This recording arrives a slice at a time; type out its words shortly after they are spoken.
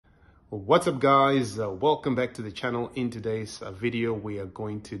What's up, guys? Welcome back to the channel. In today's video, we are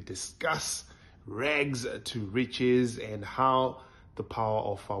going to discuss rags to riches and how the power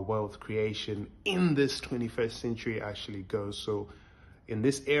of wealth creation in this 21st century actually goes. So in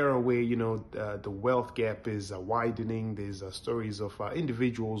this era where, the wealth gap is widening, there's stories of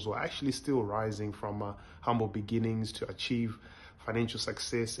individuals who are actually still rising from humble beginnings to achieve financial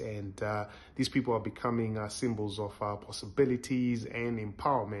success, and these people are becoming symbols of possibilities and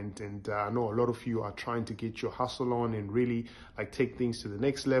empowerment. And I know a lot of you are trying to get your hustle on and really take things to the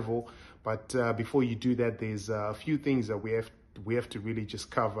next level. But before you do that, there's a few things that we have to really just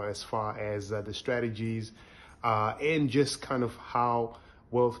cover as far as the strategies and just kind of how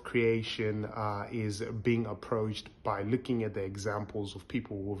wealth creation is being approached by looking at the examples of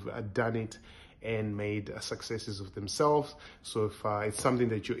people who've done it and made successes of themselves. So if it's something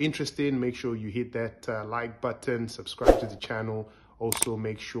that you're interested in, make sure you hit that like button, subscribe to the channel. Also,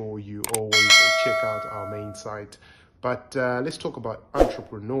 make sure you always check out our main site. But let's talk about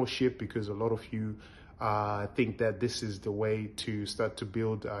entrepreneurship, because a lot of you think that this is the way to start to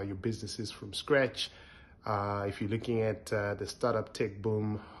build your businesses from scratch. If you're looking at the startup tech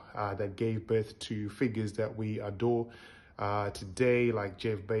boom that gave birth to figures that we adore today, like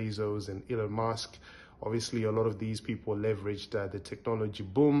Jeff Bezos and Elon Musk, obviously a lot of these people leveraged the technology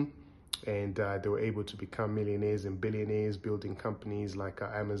boom, and they were able to become millionaires and billionaires, building companies like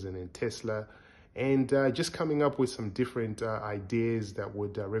Amazon and Tesla, and just coming up with some different ideas that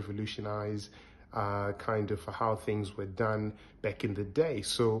would revolutionize kind of how things were done back in the day.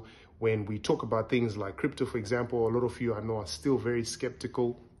 So when we talk about things like crypto, for example, a lot of you I know are still very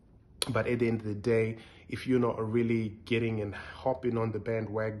skeptical. But at the end of the day, if you're not really getting and hopping on the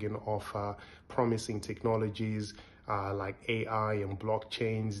bandwagon of promising technologies like AI and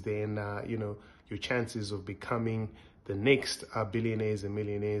blockchains, then your chances of becoming the next billionaires and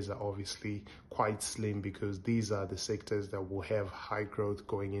millionaires are obviously quite slim, because these are the sectors that will have high growth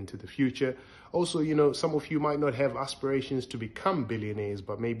going into the future. Also, some of you might not have aspirations to become billionaires,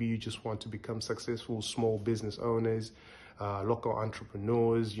 but maybe you just want to become successful small business owners, local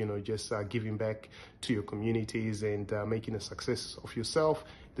entrepreneurs, just giving back to your communities and making a success of yourself.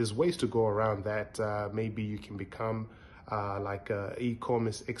 There's ways to go around that. Maybe you can become like an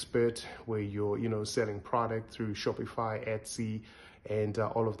e-commerce expert, where you're selling product through Shopify, Etsy, and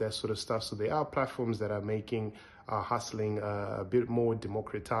all of that sort of stuff. So there are platforms that are making hustling a bit more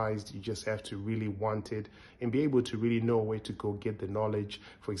democratized. You just have to really want it and be able to really know where to go get the knowledge.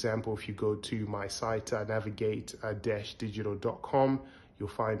 For example, if you go to my site, navigate-digital.com, you'll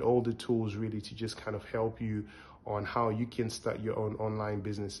find all the tools really to just kind of help you on how you can start your own online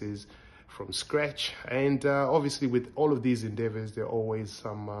businesses from scratch. And obviously with all of these endeavors, there are always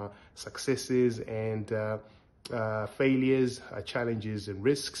some successes and failures, challenges and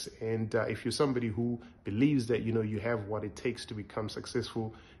risks. And if you're somebody who believes that you have what it takes to become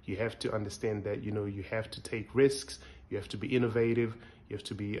successful, you have to understand that you have to take risks, you have to be innovative, you have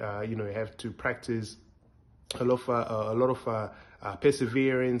to be you have to practice a lot of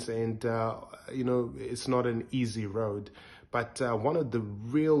perseverance, and it's not an easy road. But one of the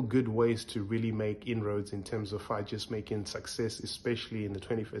real good ways to really make inroads in terms of just making success, especially in the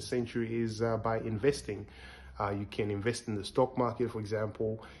 21st century, is by investing. You can invest in the stock market, for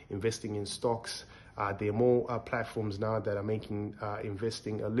example, investing in stocks. There are more platforms now that are making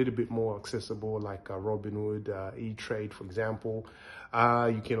investing a little bit more accessible, like Robinhood, E-Trade, for example.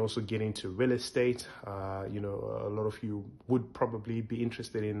 You can also get into real estate. A lot of you would probably be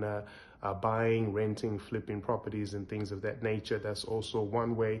interested in buying, renting, flipping properties and things of that nature. That's also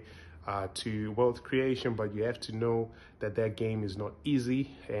one way to wealth creation, but you have to know that game is not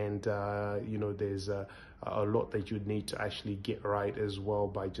easy, and there's a lot that you'd need to actually get right as well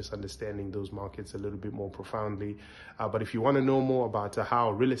by just understanding those markets a little bit more profoundly. But if you want to know more about how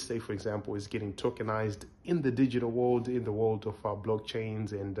real estate, for example, is getting tokenized in the digital world, in the world of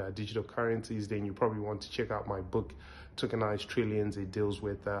blockchains and digital currencies, then you probably want to check out my book, Tokenized Trillions. It deals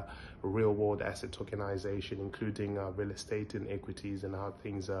with real world asset tokenization, including real estate and equities, and how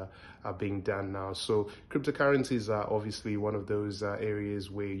things are being done now. So cryptocurrencies are obviously one of those areas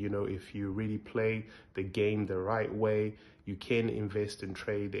where, if you really play the game the right way, you can invest and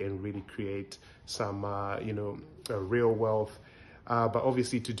trade and really create some, real wealth. But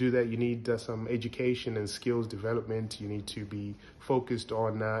obviously to do that, you need some education and skills development. You need to be focused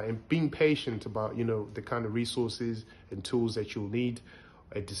on and being patient about, the kind of resources and tools that you'll need.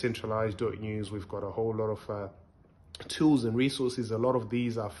 At Decentralised.news, we've got a whole lot of tools and resources. A lot of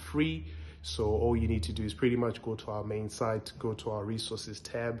these are free. So all you need to do is pretty much go to our main site, go to our resources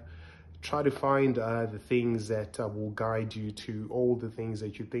tab, try to find the things that will guide you to all the things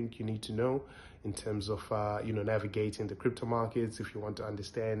that you think you need to know in terms of navigating the crypto markets. If you want to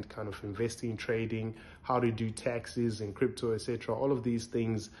understand kind of investing, trading, how to do taxes in crypto, etc., all of these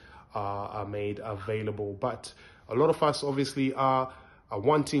things are made available. But a lot of us obviously are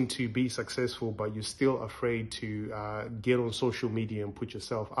wanting to be successful, but you're still afraid to get on social media and put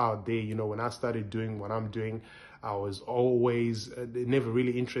yourself out there. When I started doing what I'm doing, I was always never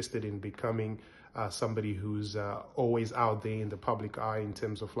really interested in becoming somebody who's always out there in the public eye in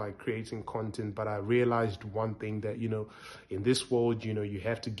terms of like creating content. But I realized one thing, that in this world you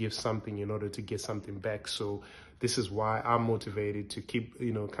have to give something in order to get something back. So this is why I'm motivated to keep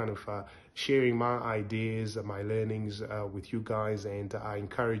sharing my ideas, my learnings with you guys. And I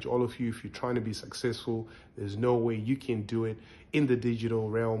encourage all of you, if you're trying to be successful, there's no way you can do it in the digital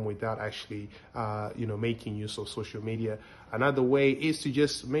realm without actually making use of social media. Another way is to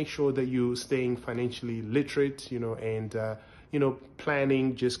just make sure that you're staying financially literate, and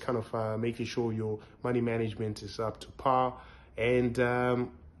planning, just kind of making sure your money management is up to par, and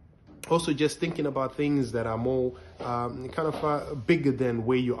also just thinking about things that are more bigger than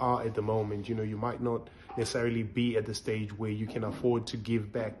where you are at the moment. You might not necessarily be at the stage where you can afford to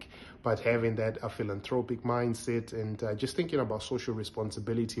give back, but having that philanthropic mindset and just thinking about social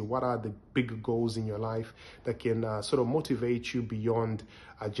responsibility. What are the bigger goals in your life that can sort of motivate you beyond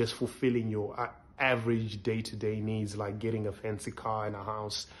just fulfilling your average day-to-day needs, like getting a fancy car and a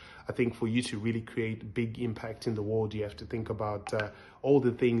house? I think for you to really create big impact in the world, you have to think about all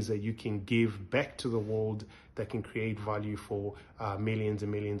the things that you can give back to the world that can create value for millions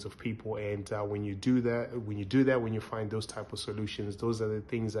and millions of people. And when you do that, when you find those type of solutions, those are the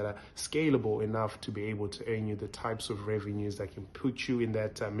things that are scalable enough to be able to earn you the types of revenues that can put you in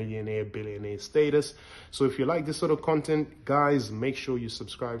that millionaire, billionaire status. So if you like this sort of content, guys, make sure you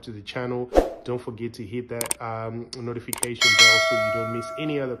subscribe to the channel. Don't forget to hit that notification bell so you don't miss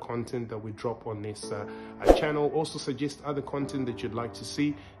any other content that we drop on this channel. Also suggest other content that you'd like to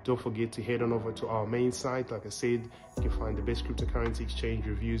see. Don't forget to head on over to our main site. Like I said, you can find the best cryptocurrency exchange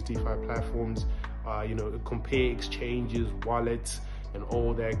reviews, DeFi platforms, compare exchanges, wallets, and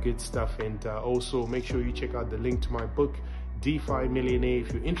all that good stuff. And also make sure you check out the link to my book, DeFi Millionaire,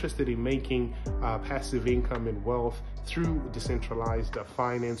 if you're interested in making passive income and wealth through decentralized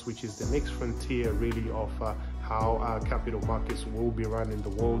finance, which is the next frontier really of how capital markets will be run in the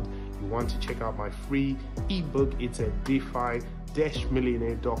world. You want to check out my free ebook. It's at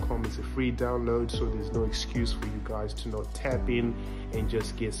defi-millionaire.com. It's a free download, so there's no excuse for you guys to not tap in and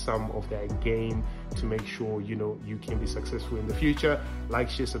just get some of that game to make sure you can be successful in the future. Like,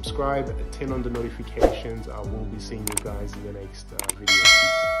 share, subscribe, turn on the notifications. I will be seeing you guys in the next video. Peace,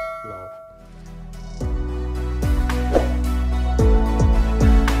 love.